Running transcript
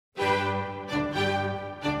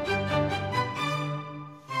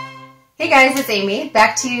Hey guys, it's Amy,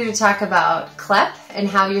 back to you to talk about CLEP and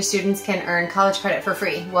how your students can earn college credit for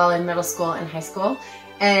free while in middle school and high school.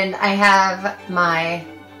 And I have my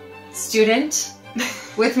student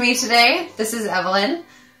with me today. This is Evelyn.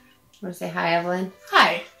 Want to say hi, Evelyn?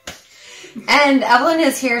 Hi. And Evelyn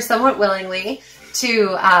is here somewhat willingly to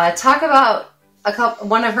talk about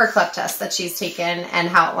one of her CLEP tests that she's taken and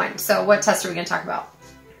how it went. So what test are we going to talk about?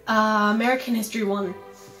 American History 1.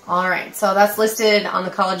 All right, so that's listed on the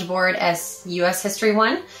College Board as U.S. History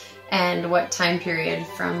 1. And what time period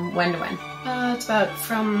from when to when? It's about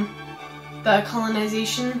from the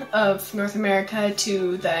colonization of North America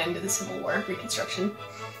to the end of the Civil War, Reconstruction.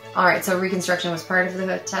 All right, so Reconstruction was part of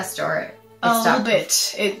the test, or it stopped? A little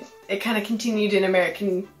bit. It kind of continued in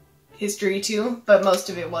American history too, but most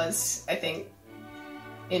of it was, I think,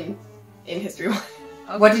 in History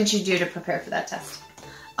 1. What did you do to prepare for that test?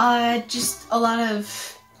 Just a lot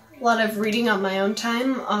of reading on my own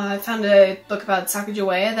time. I found a book about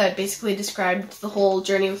Sacagawea that basically described the whole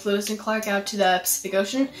journey with Lewis and Clark out to the Pacific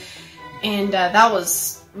Ocean, and that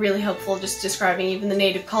was really helpful, just describing even the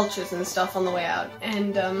native cultures and stuff on the way out,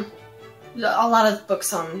 and a lot of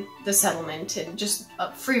books on the settlement and just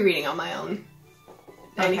free reading on my own.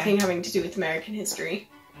 Okay. Anything having to do with American history.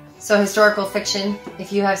 So historical fiction,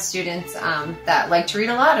 if you have students that like to read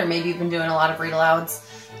a lot, or maybe you've been doing a lot of read-alouds,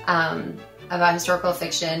 about historical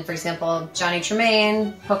fiction, for example, Johnny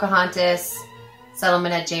Tremaine, Pocahontas,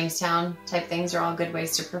 Settlement at Jamestown type things are all good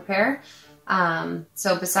ways to prepare.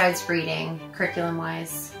 So besides reading,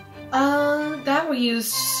 curriculum-wise? That we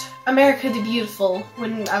used America the Beautiful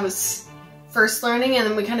when I was first learning, and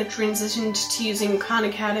then we kind of transitioned to using Khan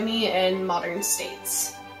Academy and Modern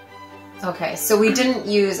States. Okay, so we didn't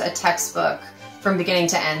use a textbook from beginning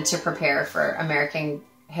to end to prepare for American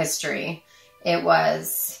history. It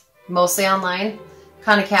was mostly online.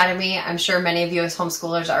 Khan Academy, I'm sure many of you as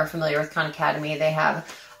homeschoolers are familiar with Khan Academy. They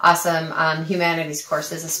have awesome humanities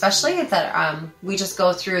courses, especially that we just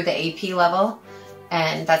go through the AP level,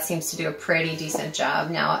 and that seems to do a pretty decent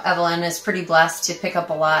job. Now, Evelyn is pretty blessed to pick up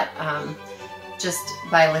a lot just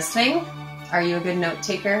by listening. Are you a good note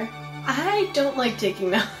taker? I don't like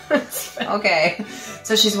taking notes. Okay,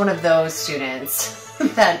 so she's one of those students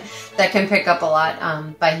that can pick up a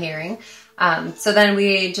lot by hearing. So then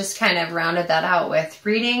we just kind of rounded that out with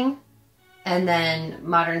reading, and then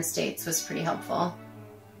Modern States was pretty helpful.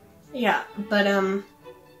 Yeah, but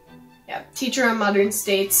Teacher on Modern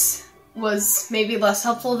States was maybe less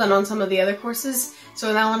helpful than on some of the other courses. So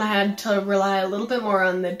in that one I had to rely a little bit more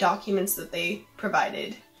on the documents that they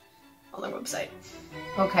provided on their website.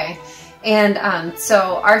 Okay. And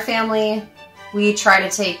so our family, we try to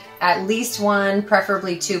take at least one,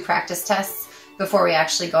 preferably 2 practice tests before we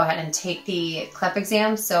actually go ahead and take the CLEP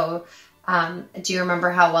exam. So do you remember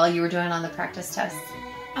how well you were doing on the practice tests?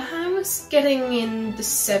 I was getting in the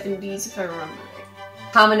 70s, if I remember right.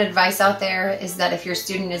 Common advice out there is that if your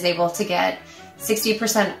student is able to get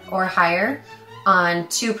 60% or higher on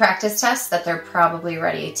 2 practice tests, that they're probably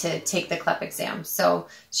ready to take the CLEP exam. So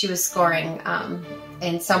she was scoring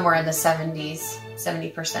in somewhere in the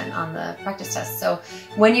 70% on the practice test. So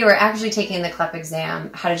when you were actually taking the CLEP exam,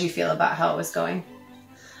 how did you feel about how it was going?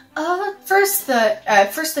 First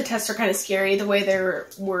the tests are kind of scary, the way they're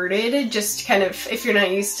worded. Just kind of, if you're not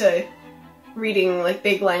used to reading like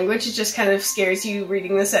big language, it just kind of scares you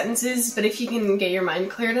reading the sentences. But if you can get your mind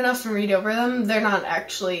cleared enough and read over them, they're not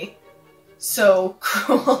actually so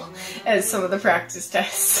cruel as some of the practice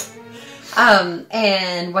tests.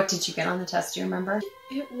 And what did you get on the test? Do you remember?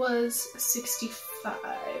 It was 65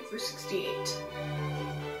 or 68.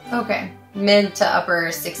 Okay, mid to upper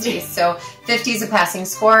 60s. So 50 is a passing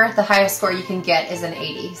score. The highest score you can get is an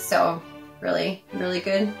 80. So really, really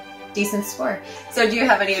good, decent score. So do you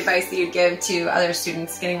have any advice that you'd give to other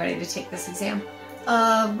students getting ready to take this exam?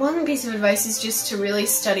 One piece of advice is just to really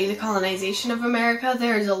study the colonization of America.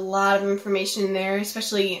 There's a lot of information in there,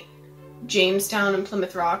 especially Jamestown and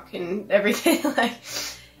Plymouth Rock and everything, like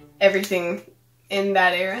everything in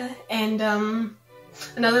that era. And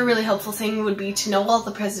another really helpful thing would be to know all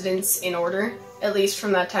the presidents in order, at least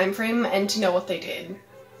from that time frame, and to know what they did.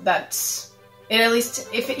 That's it. At least,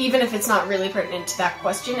 even if it's not really pertinent to that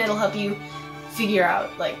question, it'll help you figure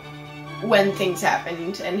out like when things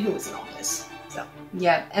happened and who was in office. So.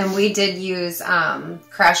 Yeah, and we did use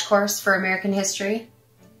Crash Course for American History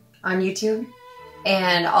on YouTube,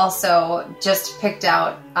 and also just picked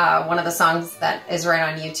out one of the songs that is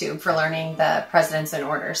right on YouTube for learning the presidents in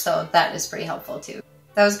order, so that is pretty helpful too.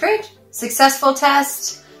 That was great. Successful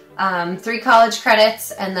test, 3 college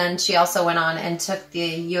credits, and then she also went on and took the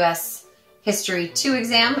U.S. History 2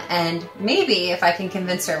 exam, and maybe if I can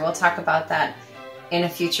convince her, we'll talk about that in a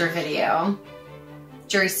future video.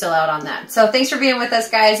 Jury's still out on that. So thanks for being with us,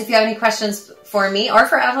 guys. If you have any questions for me or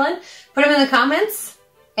for Evelyn, put them in the comments,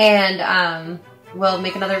 and we'll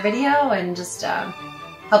make another video and just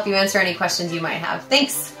help you answer any questions you might have.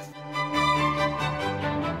 Thanks.